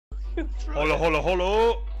Holla, holla,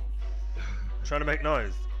 holla! Trying to make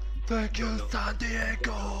noise. Thank you, San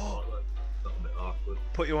Diego! That's a bit awkward.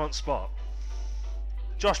 Put you on spot.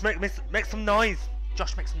 Josh, make some noise!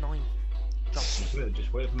 Josh, make some noise. Josh.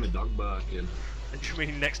 Just wait for my dog barking. And you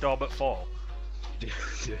mean next door but 4?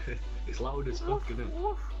 It's loud as fuck, isn't it?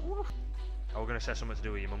 I was going to say something to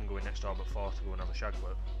do with your mum going next door but 4 to go and have a shag,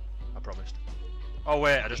 but I promised. Oh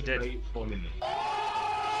wait, I just did. Funny.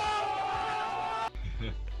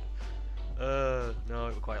 No,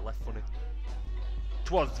 it was quite left funny.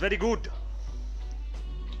 'Twas very good.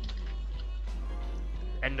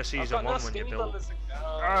 End of season 1 when you built.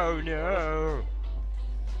 Oh no!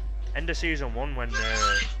 End of season 1 when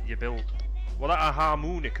you built. Well, that a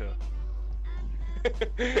harmonica.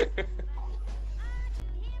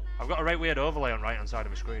 I've got a right weird overlay on right hand side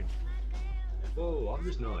of my screen. Oh, I've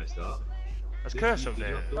just noticed that. There's curse up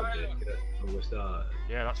there.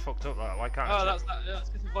 Yeah, that's fucked up. That. Why can't? Oh, that's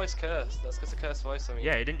because the voice cursed. That's because the cursed voice. I mean.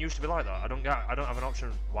 Yeah, it didn't used to be like that. I don't have an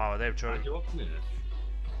option. Wow, they're trying.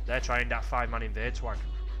 They're trying that 5-man invade swag.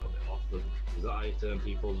 Is that how you turn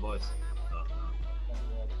people's voice?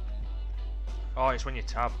 Oh, it's when you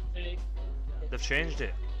tab. They've changed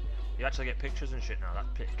it. You actually get pictures and shit now. That's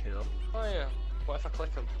pretty cool. Oh yeah. What if I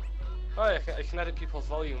click them? Oh yeah, I can edit people's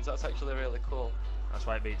volumes. That's actually really cool. That's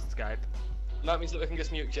why it beats Skype. That means that we can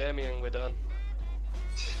just mute Jamie and we're done.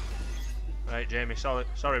 Right, Jamie. Sorry,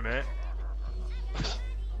 mate.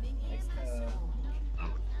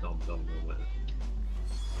 Dom,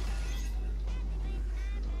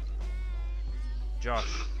 Josh,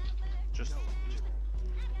 just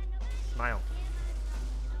smile.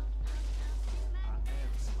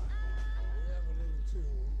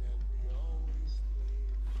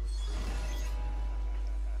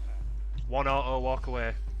 One auto, walk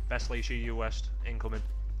away. Best leash EU West, incoming.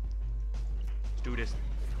 Let's do this.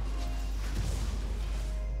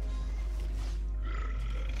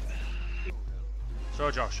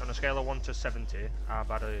 So Josh, on a scale of 1 to 70, how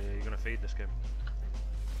bad are you going to feed this game?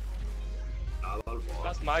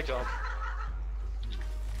 That's my job.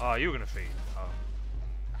 Oh, you're going to feed? Oh.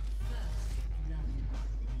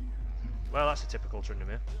 Well, that's a typical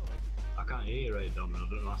Trinity. I can't hear you right, Dom. I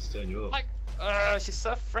don't know how to turn you up. Like, she's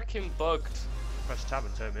so freaking bugged. Press tab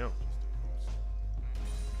and turn me up.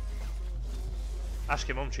 Ask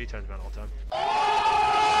your mum, she turns me on all the time.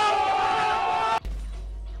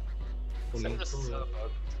 So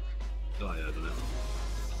bugged. Oh yeah, I don't know.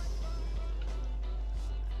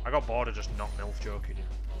 I got bored of just not Milf joking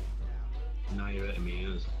you. Now you're at me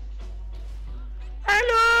ears.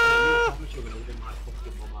 Hello!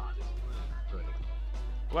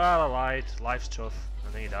 Well, I lied. Life's tough.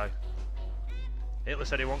 And then you die. Hitler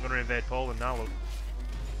said he wasn't going to invade Poland, now look.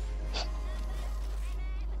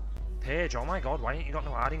 Paige, oh my god, why ain't you got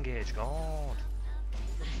no hard engage? God.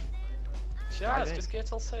 She has, just get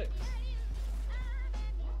till 6.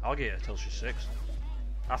 I'll get her till she's 6.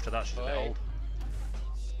 After that, she's a bit old.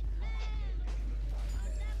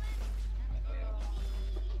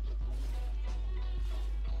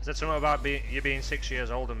 Is that something about you being 6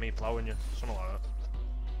 years old and me ploughing you? Something like that.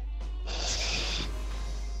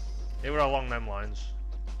 They were along them lines.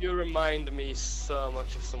 You remind me so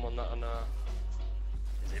much of someone that I know.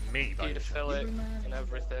 Is it me? Pedophilic and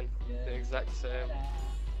everything. The exact same.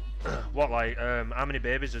 What, like, how many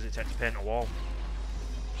babies does it take to paint a wall?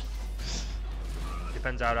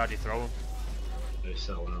 Depends how hard you throw them.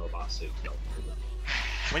 When I'm about 6.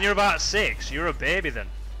 When you're about 6, you're a baby then.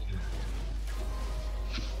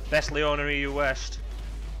 Best Leona EU West.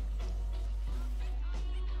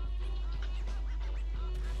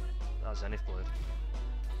 That's Zenith Blade.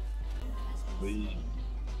 We.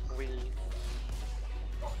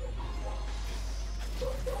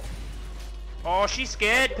 Oh, she's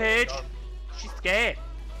scared, Paige. She's scared.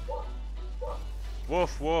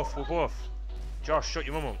 Woof, woof, woof, woof. Josh, shut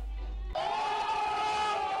your mum up.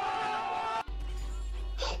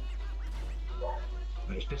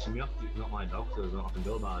 It's pissing me off that it's not my dog, so there's not nothing to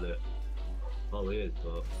do about it. Well, it is,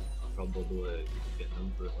 but I'll probably get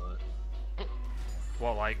done for it, like.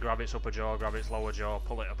 What, like grab its upper jaw, grab its lower jaw,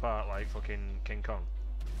 pull it apart like fucking King Kong?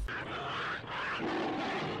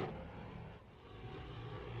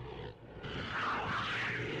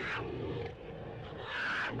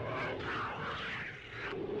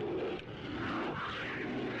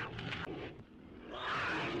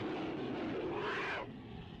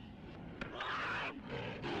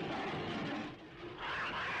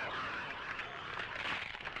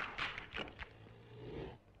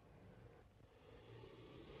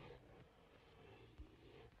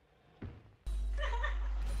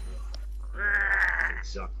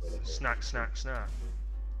 Exactly. Snack, snack, snack.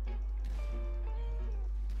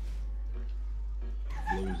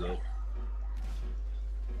 blows up.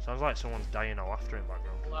 Sounds like someone's dying of laughter in the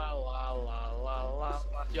background. La la la la la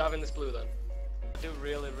la. You having this blue then? I do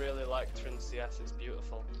really like Trin CS, it's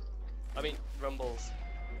beautiful. I mean, Rumbles.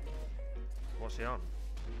 What's he on?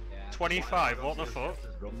 Yeah. 25, what the fuck?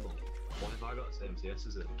 Rumble. What if I got the same CS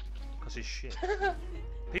as him? Because he's shit.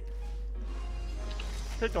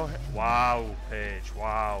 Wow, Paige,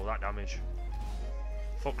 wow, that damage.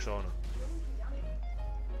 Fuck Sona.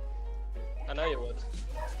 I know you would.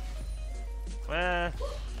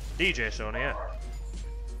 DJ Sona, yeah.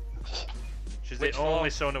 She's the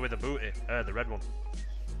only Sona with a booty, the red one.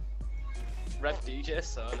 Red DJ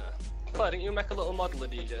Sona. Why didn't you make a little model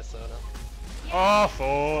of DJ Sona? Oh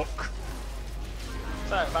fuck!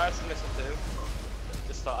 Sorry, embarrassing this one too.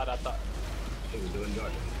 Just thought I'd add that. Hey, we're doing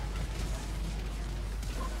good.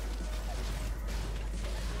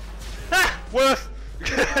 Ah! Worth!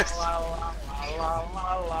 La la la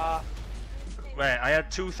la la. Wait, I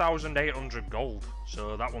had 2,800 gold,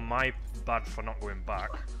 so that was my bad for not going back.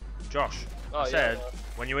 Josh, I said,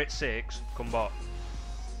 when you hit 6, come back.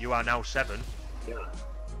 You are now 7. Yeah.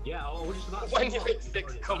 Yeah, I was just about to when you hit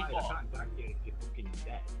 6, come back. I can't back you if you're fucking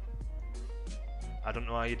dead. I don't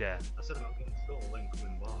know how you dare. I said about getting Scuttle when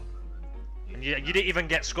coming back. And you didn't even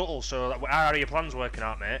get Scuttle, so how are your plans working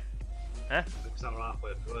out, mate? Eh? Because I'm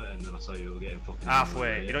halfway through it and then I saw you were getting fucking...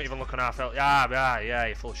 Halfway, you don't even look on half health. Yeah,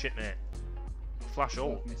 you're full of shit, mate. Flash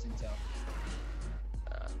ult.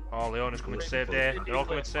 Oh, Leona's coming to save day. They're all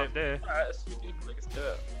coming to save day. Alright, let's do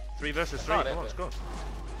it. 3 versus 3, come on, let's go.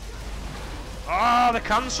 Ah, the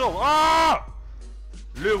cancel! Ah!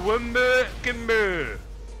 Le Wumbe Kimber!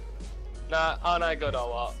 Nah, aren't I good or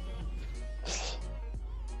what?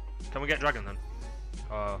 Can we get Dragon then?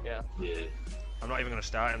 Yeah. I'm not even going to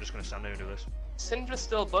start, I'm just going to stand here and do this. Syndra's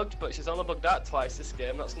still bugged, but she's only bugged out twice this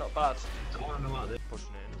game, that's not bad. Pushing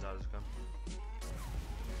it in as hard as I can.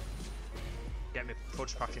 Get me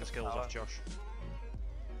fudge packing skills off Josh.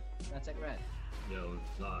 Can I take red? Yo,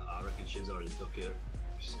 I reckon she's already took it.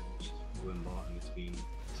 She's going back and it's been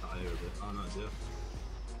tired a bit. Oh no, it's here.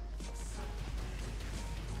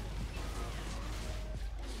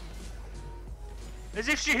 As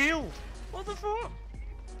if she healed! What the fuck?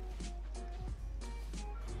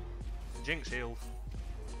 Jinx healed.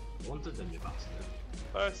 Wanted them, you bastard.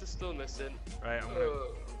 First is still missing. Right, I'm gonna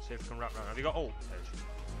see if I can wrap around. Have you got ult, Paige?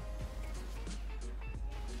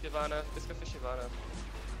 Shyvana, let's go for Shyvana.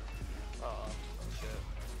 Oh, shit.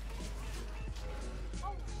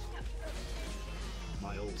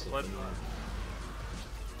 My ult's up What? and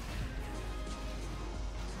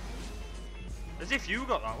As if you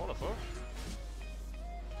got that, what the fuck?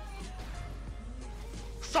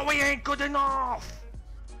 So he ain't good enough!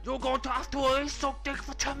 You're going to have to suck dick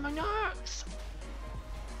for 10 minutes!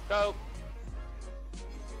 Go!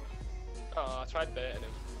 Oh, I tried baiting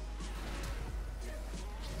him.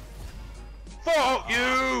 Fuck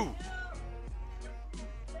you!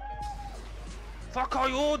 Fuck are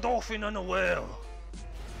you, dolphin in the whale?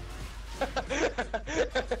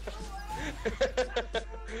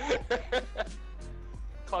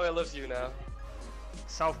 Chloe loves you now.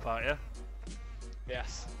 South Park, yeah?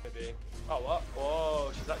 Yes, maybe. Oh, what?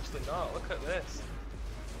 Whoa, she's actually not. Look at this.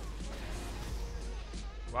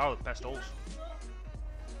 Wow, the best ults.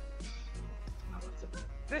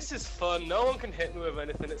 This is fun. No one can hit me with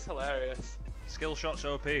anything. It's hilarious. Skill shots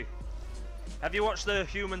OP. Have you watched the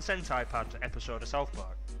Human Sentai Pad episode of South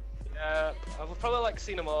Park? Yeah, I've probably like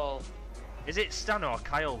seen them all. Is it Stan or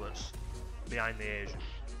Kyle that's behind the Asian?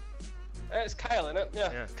 It's Kyle, innit? Yeah.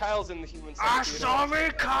 Yeah. Kyle's in the human side. Ah,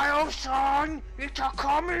 sorry, Kyle, son! It's a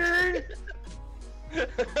coming! Was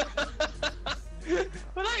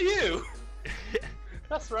that you?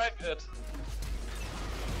 That's right, good.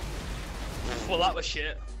 Well, that was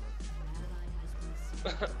shit.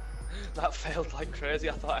 That failed like crazy.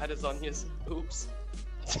 I thought I had a Zonya's. Oops.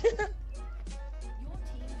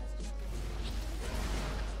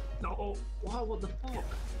 No! Wow, what the fuck?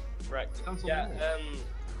 Right. Cancel Yeah, more.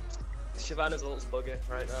 Shyvana's ult's buggy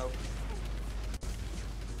right now.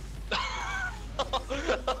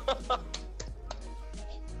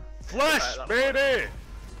 Flash, Right, baby!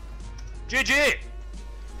 GG!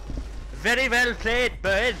 Very well played,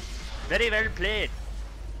 boys. Very well played.